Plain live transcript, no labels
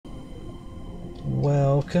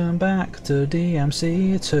Welcome back to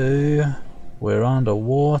DMC2. We're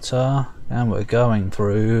underwater and we're going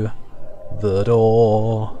through the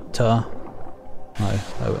daughter.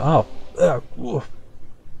 Oh,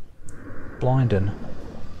 blinding.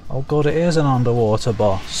 Oh god, it is an underwater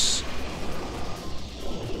boss.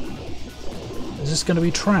 Is this going to be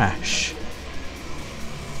trash?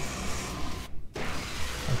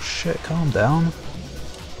 Oh shit, calm down.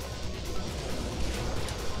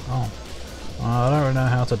 Oh. I don't really know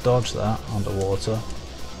how to dodge that underwater.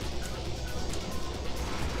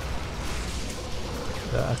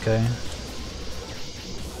 Yeah, okay.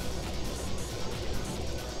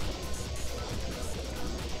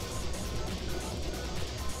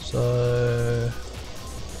 So...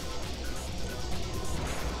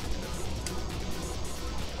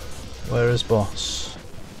 where is boss?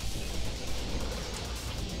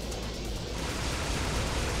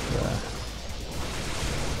 There.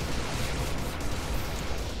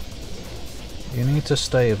 You need to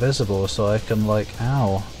stay visible so I can like,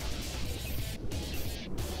 ow.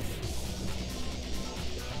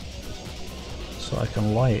 So I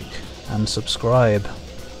can like and subscribe.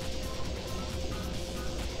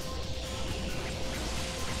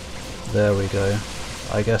 There we go.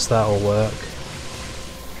 I guess that'll work.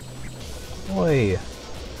 Oi!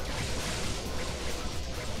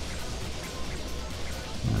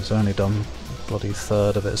 It's only done a bloody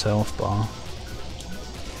third of its health bar.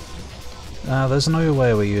 There's no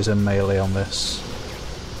way we're using melee on this.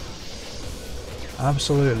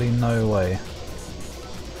 Absolutely no way.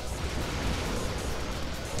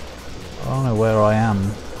 I don't know where I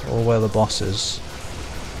am, or where the boss is.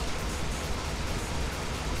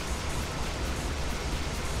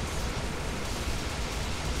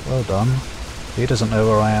 Well done. He doesn't know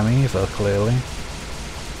where I am either, clearly.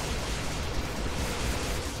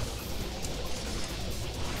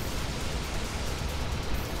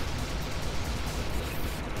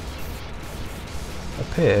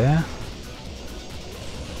 Appear?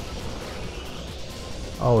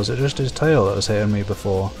 Oh, was it just his tail that was hitting me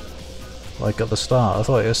before? Like at the start, I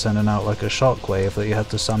thought he was sending out like a shockwave that you had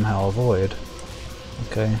to somehow avoid.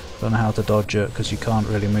 Okay, don't know how to dodge it because you can't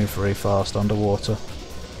really move very fast underwater.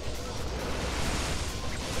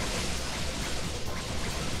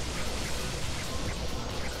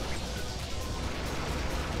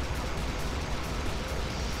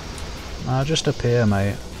 Nah, just appear,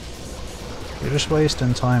 mate. You're just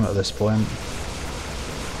wasting time at this point.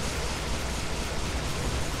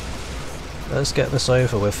 Let's get this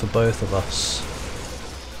over with for both of us.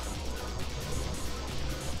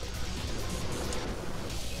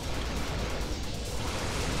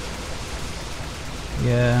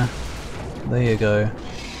 Yeah, there you go.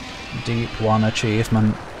 Deep one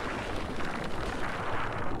achievement.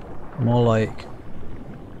 More like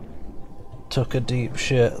took a deep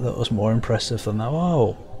shit that was more impressive than that.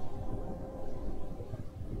 Whoa!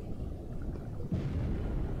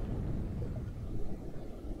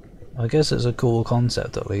 I guess it's a cool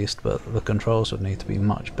concept at least, but the controls would need to be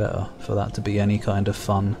much better for that to be any kind of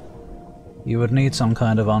fun. You would need some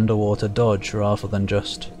kind of underwater dodge rather than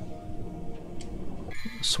just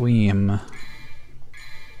swim. I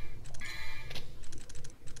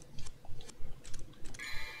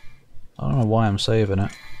don't know why I'm saving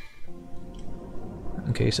it.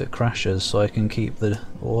 In case it crashes, so I can keep the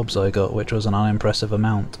orbs I got, which was an unimpressive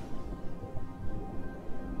amount.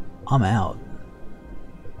 I'm out.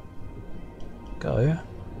 Go.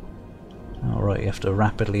 Alright, you have to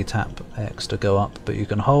rapidly tap X to go up, but you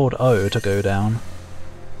can hold O to go down.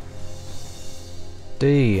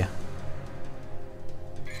 D.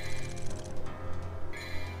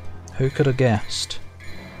 Who could have guessed?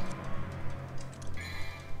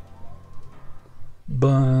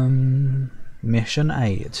 Boom. Mission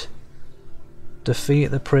 8. Defeat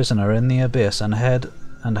the prisoner in the abyss and hand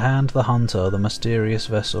the hunter the mysterious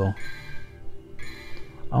vessel.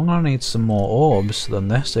 I'm gonna need some more orbs than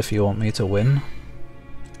this if you want me to win.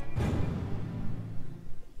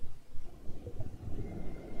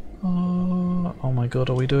 Oh my god,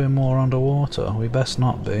 are we doing more underwater? We best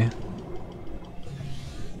not be.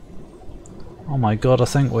 Oh my god, I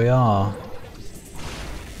think we are.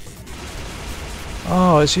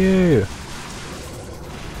 Oh, it's you!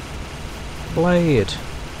 Blade!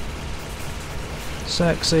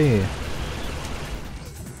 Sexy!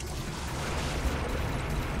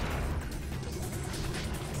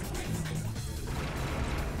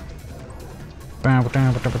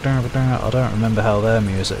 I don't remember how their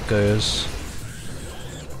music goes.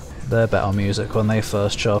 Their battle music when they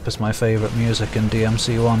first show up is my favourite music in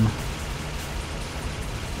DMC1.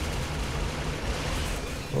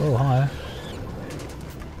 Oh, hi.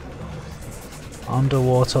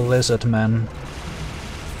 Underwater lizard men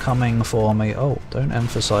coming for me. Oh, don't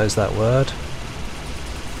emphasize that word.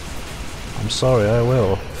 I'm sorry, I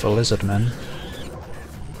will, for lizard men.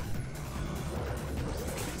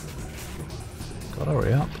 Gotta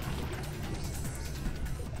hurry up.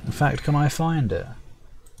 In fact, can I find it?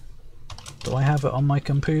 Do I have it on my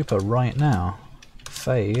computer right now?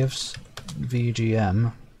 Faves,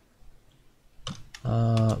 VGM.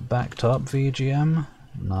 Backed up VGM?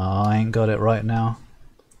 No, I ain't got it right now.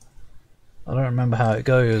 I don't remember how it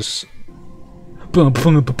goes. No.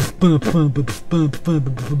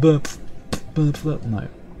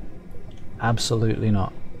 Absolutely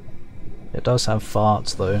not. It does have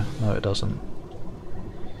farts though. No, it doesn't.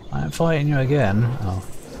 I am fighting you again. Oh.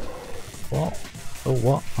 What? Oh,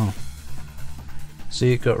 what? Oh.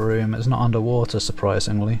 Secret room. It's not underwater,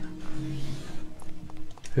 surprisingly.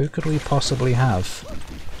 Who could we possibly have?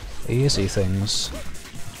 Easy things.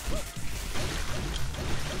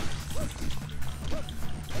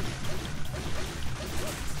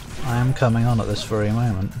 I am coming on at this very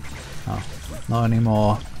moment. Oh, not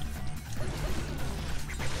anymore.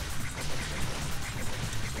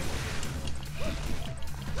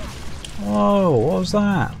 Whoa, what was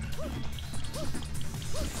that?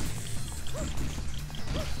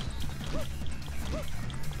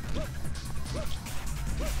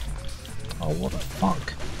 Oh, what the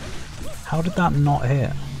fuck? How did that not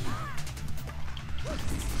hit?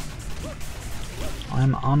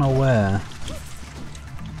 I'm unaware.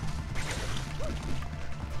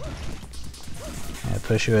 Yeah,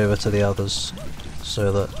 push you over to the others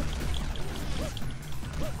so that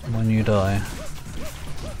when you die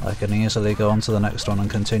I can easily go on to the next one and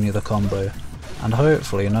continue the combo. And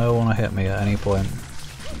hopefully no one will hit me at any point.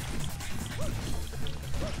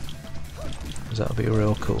 Because that would be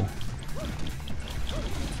real cool.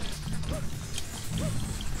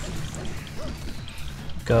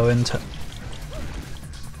 Going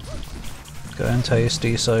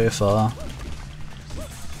tasty so far.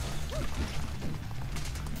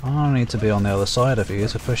 I need to be on the other side of you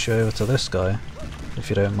to push you over to this guy, if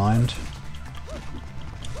you don't mind.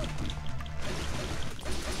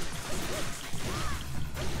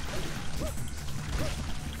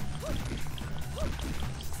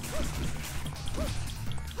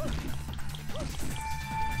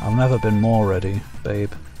 I've never been more ready,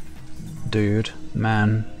 babe. Dude,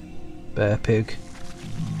 man, bear pig.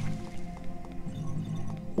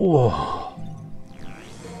 Whoa.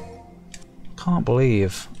 Can't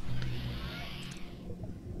believe.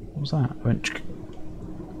 What was that?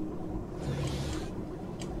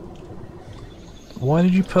 Why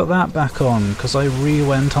did you put that back on? Because I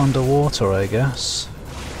re-went underwater, I guess.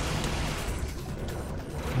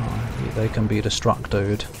 Oh, they can be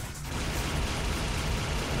destructoed.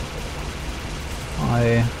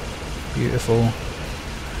 Hi. Beautiful.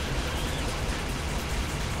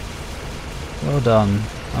 Well done.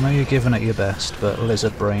 I know you're giving it your best, but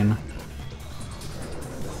lizard brain.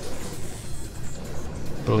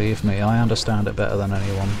 Believe me, I understand it better than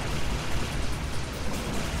anyone.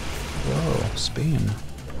 Whoa, Speen.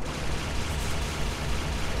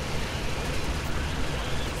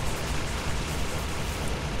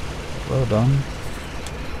 Well done.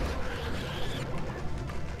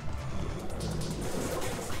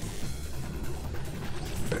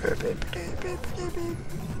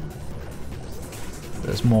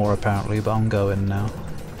 There's more apparently, but I'm going now.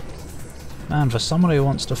 Man, for somebody who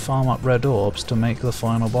wants to farm up red orbs to make the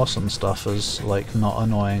final boss and stuff as, like, not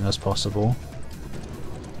annoying as possible,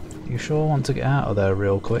 you sure want to get out of there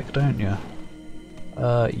real quick, don't you?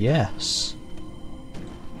 Yes.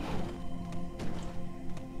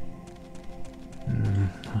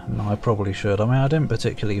 No, I probably should. I mean, I didn't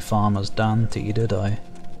particularly farm as Dante, did I?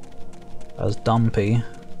 As Dumpy.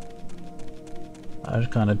 I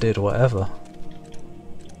just kind of did whatever.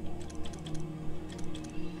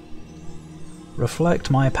 Reflect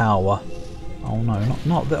my power. Oh no,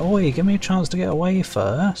 not that. Oi, give me a chance to get away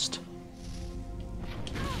first.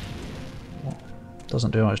 Well,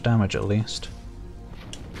 doesn't do much damage at least.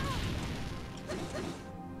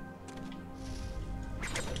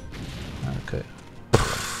 Okay.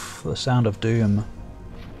 The sound of doom.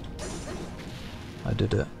 I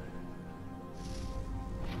did it.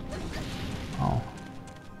 Oh.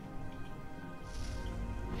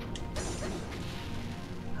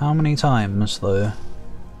 How many times, though?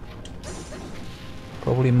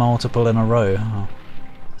 Probably multiple in a row. Oh.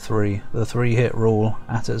 3. The 3-hit rule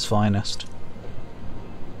at its finest.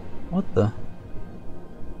 What the?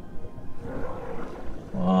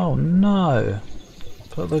 Oh no!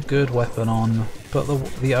 Put the good weapon on. Put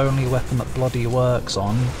the only weapon that bloody works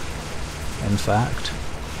on, in fact.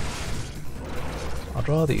 I'd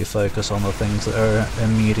rather you focus on the things that are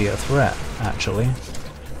an immediate threat, actually,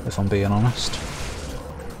 if I'm being honest.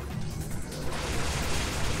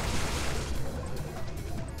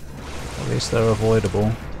 At least they're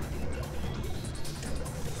avoidable.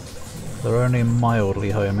 They're only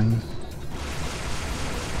mildly homing.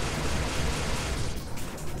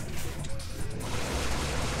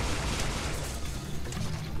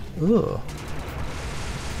 Ugh.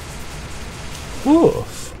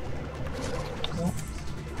 Woof!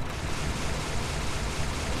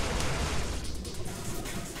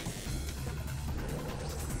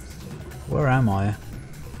 Where am I?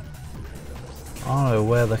 I don't know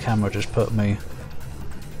where the camera just put me,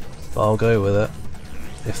 but I'll go with it.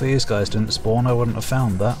 If these guys didn't spawn, I wouldn't have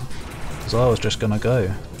found that, because I was just gonna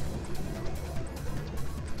go.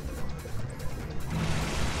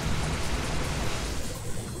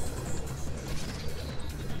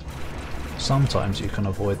 Sometimes you can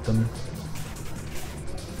avoid them.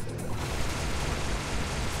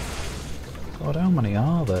 God, how many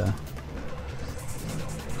are there?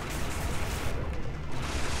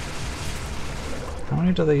 How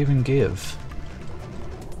many do they even give?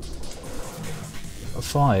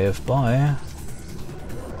 5 by...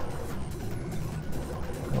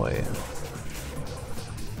 Wait.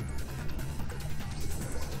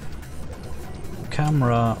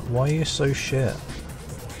 Camera, why are you so shit?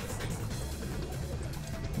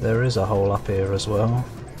 There is a hole up here as well.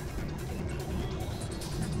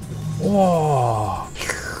 Whoa!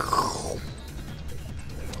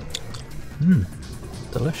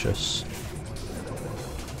 Delicious.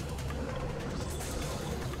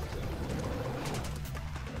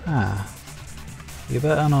 Ah. You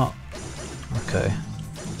better not... Okay.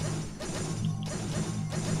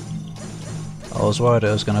 I was worried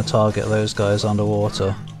it was going to target those guys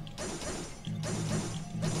underwater.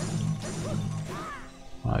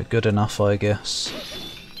 Right, good enough, I guess.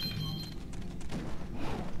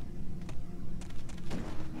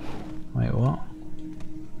 Wait, what?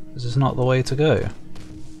 Is this not the way to go?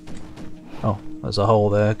 Oh, there's a hole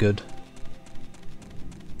there, good.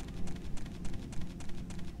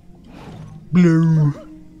 Blue!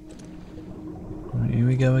 Right, here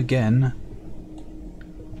we go again.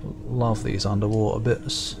 Love these underwater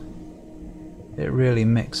bits. It really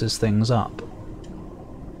mixes things up.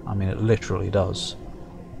 I mean, it literally does.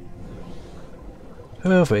 Who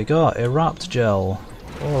have we got? Erupt gel.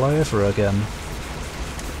 All over again.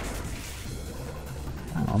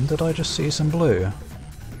 Hang on, did I just see some blue?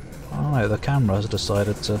 Oh no, the camera's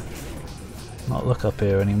decided to not look up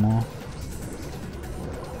here anymore.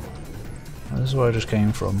 This is where I just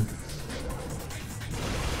came from.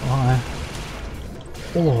 Why?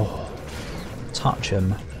 Oh, touch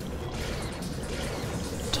him.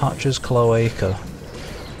 Touch his cloaca.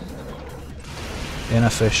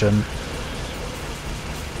 Inefficient.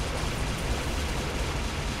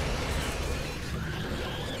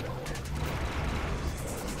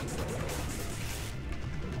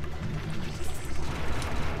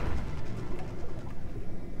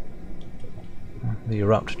 The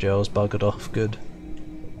erupt gel's buggered off, good.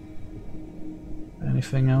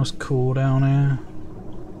 Anything else cool down here?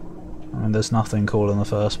 I mean, there's nothing cool in the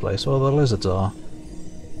first place. Well, the lizards are.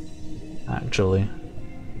 Actually.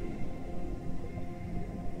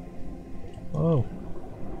 Oh.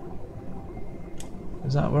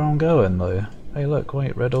 Is that where I'm going, though? Hey look,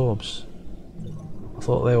 wait, red orbs. I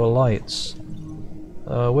thought they were lights.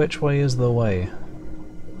 Which way is the way?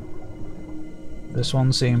 This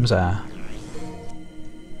one seems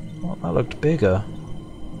Well, that looked bigger.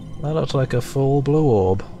 That looked like a full blue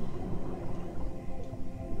orb.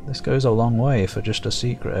 This goes a long way for just a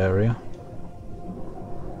secret area.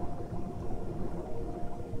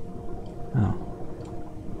 Oh.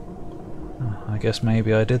 I guess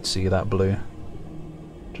maybe I did see that blue.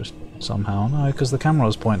 Just somehow. No, because the camera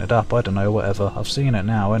was pointed up. I don't know, whatever. I've seen it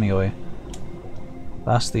now anyway.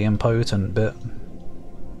 That's the impotent bit.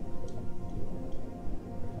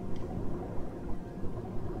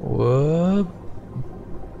 Whoop.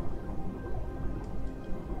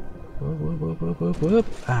 Whoop, whoop, whoop, whoop, whoop.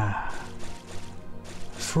 Ah.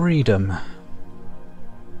 Freedom.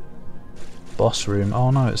 Boss room. Oh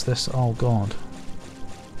no, it's this. Oh god.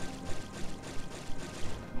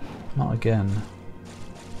 Not again.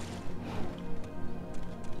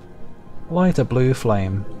 Light a blue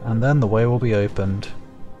flame, and then the way will be opened.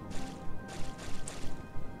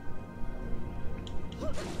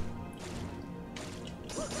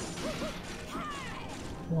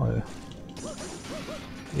 Whoa.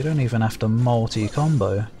 You don't even have to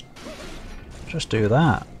multi-combo. Just do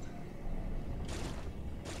that.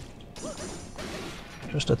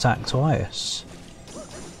 Just attack twice.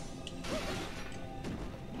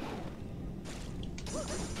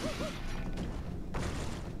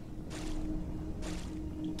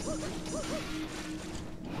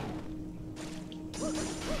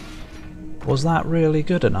 Was that really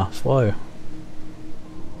good enough? Whoa.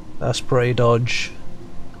 That's pretty dodge,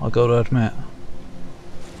 I gotta admit.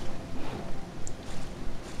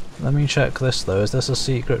 Let me check this though, is this a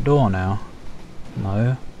secret door now?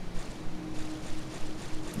 No.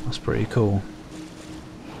 That's pretty cool.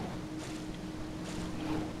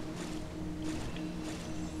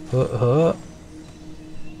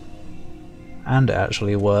 And it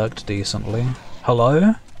actually worked decently.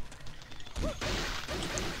 Hello?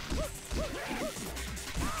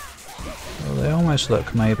 Well, they almost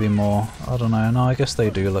look maybe more, I don't know, no I guess they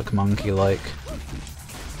do look monkey-like.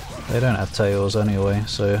 They don't have tails anyway,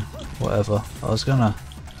 so whatever. I was trying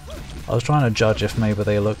to judge if maybe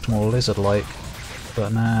they looked more lizard-like,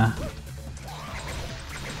 but nah.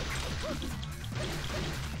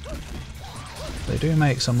 They do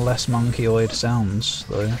make some less monkey-oid sounds,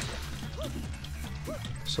 though.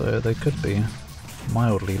 So they could be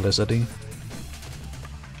mildly lizardy.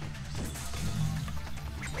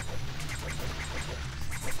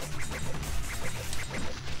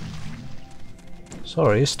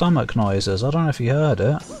 Sorry, stomach noises. I don't know if you heard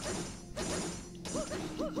it.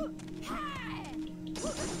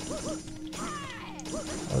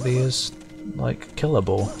 Are these, like,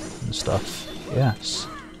 killable and stuff? Yes.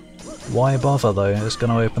 Why bother though? It's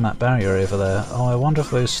going to open that barrier over there. Oh, I wonder if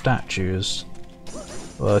those statues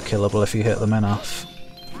were killable if you hit them enough.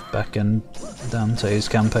 Back in Dante's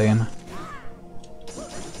campaign.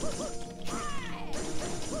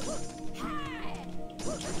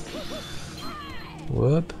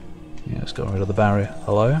 Whoop. Yeah, it's got rid of the barrier.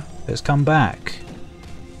 Hello? It's come back.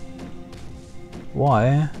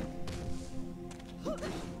 Why?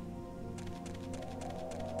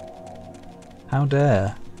 How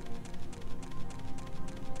dare?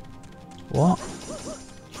 What?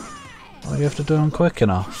 Oh, you have to do them quick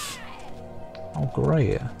enough. Oh,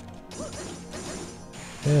 great.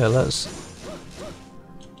 Yeah, let's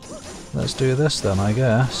do this then, I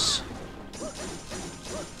guess.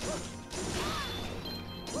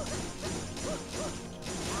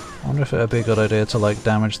 I wonder if it would be a good idea to like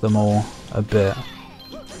damage them all a bit.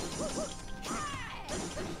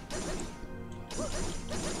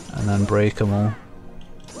 And then break them all.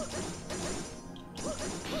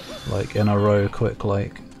 Like in a row, quick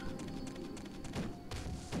like.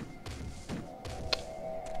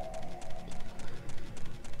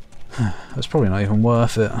 It's probably not even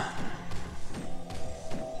worth it.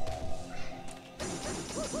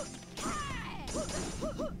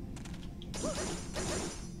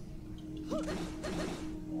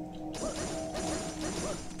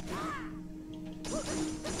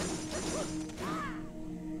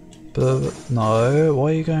 But no,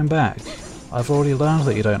 why are you going back? I've already learned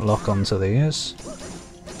that you don't lock onto these.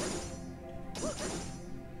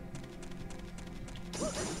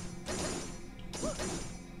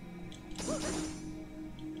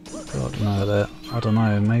 God, no, I don't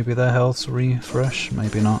know, maybe their health's refresh,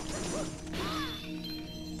 maybe not.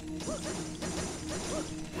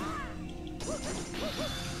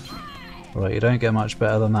 Right, you don't get much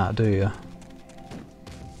better than that, do you?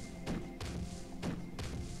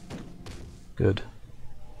 Good.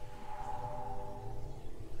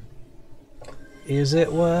 Is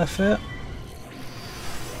it worth it?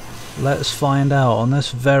 Let's find out on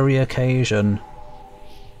this very occasion.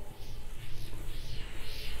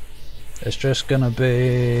 It's just gonna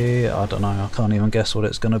be... I don't know, I can't even guess what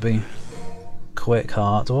it's gonna be. Quick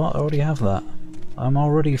heart. What? I already have that. I'm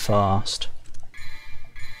already fast.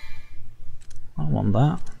 I want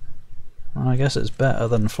that. I guess it's better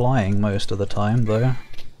than flying most of the time though.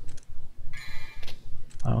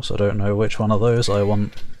 I also don't know which one of those I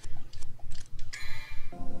want.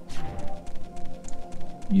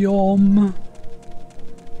 Yum!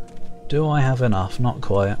 Do I have enough? Not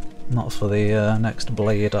quite. Not for the next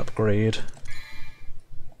blade upgrade.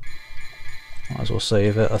 Might as well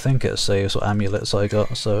save it. I think it saves what amulets I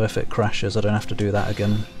got, so if it crashes I don't have to do that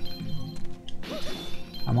again.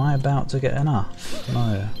 Am I about to get enough?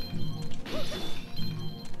 No.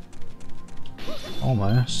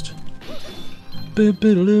 Almost.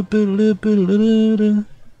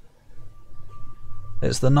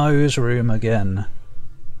 It's the nose room again.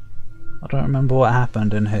 I don't remember what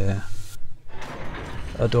happened in here.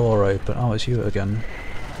 A door open. Oh, it's you again.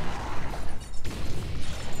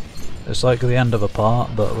 It's like the end of a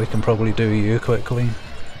part, but we can probably do you quickly.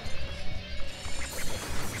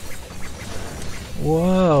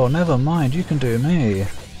 Whoa, never mind, you can do me.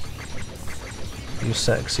 You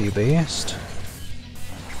sexy beast.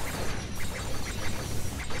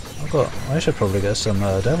 I should probably get some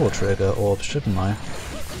Devil Trigger orbs, shouldn't I?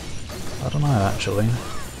 I don't know actually.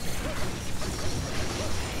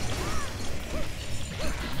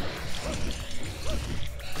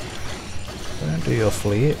 Don't do your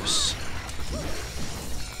flips.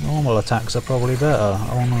 Normal attacks are probably better.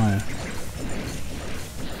 Oh no.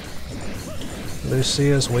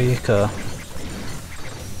 Lucia's weaker.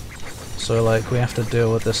 So like we have to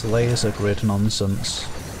deal with this laser grid nonsense.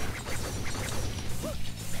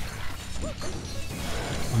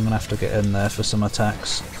 I'm gonna have to get in there for some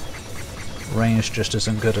attacks. Range just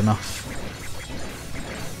isn't good enough.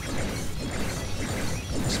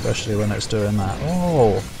 Especially when it's doing that.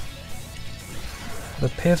 Oh! The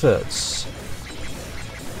pivots!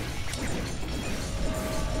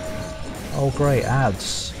 Oh great,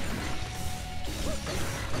 ads.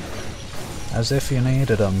 As if you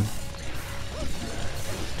needed them.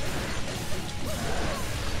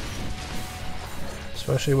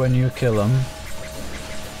 Especially when you kill them.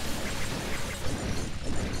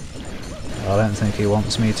 I don't think he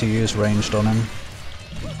wants me to use ranged on him.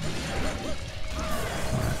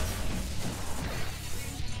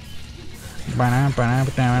 Right.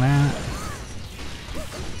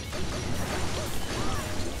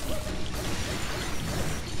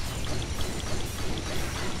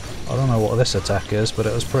 I don't know what this attack is, but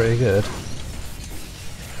it was pretty good.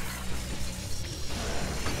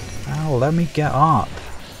 Ow, let me get up!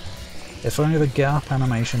 If only the get up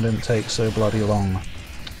animation didn't take so bloody long.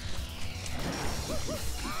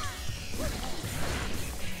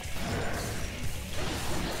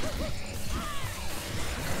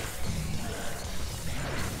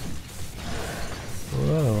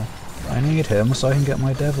 Whoa, I need him so I can get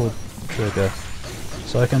my devil trigger.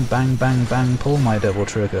 So I can bang bang bang pull my devil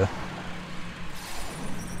trigger.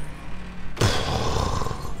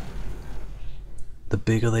 The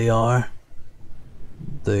bigger they are,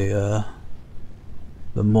 the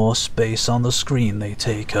more space on the screen they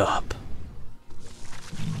take up.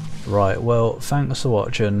 Right, well, thanks for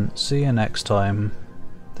watching. See you next time.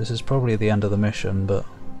 This is probably the end of the mission, but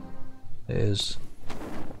it is.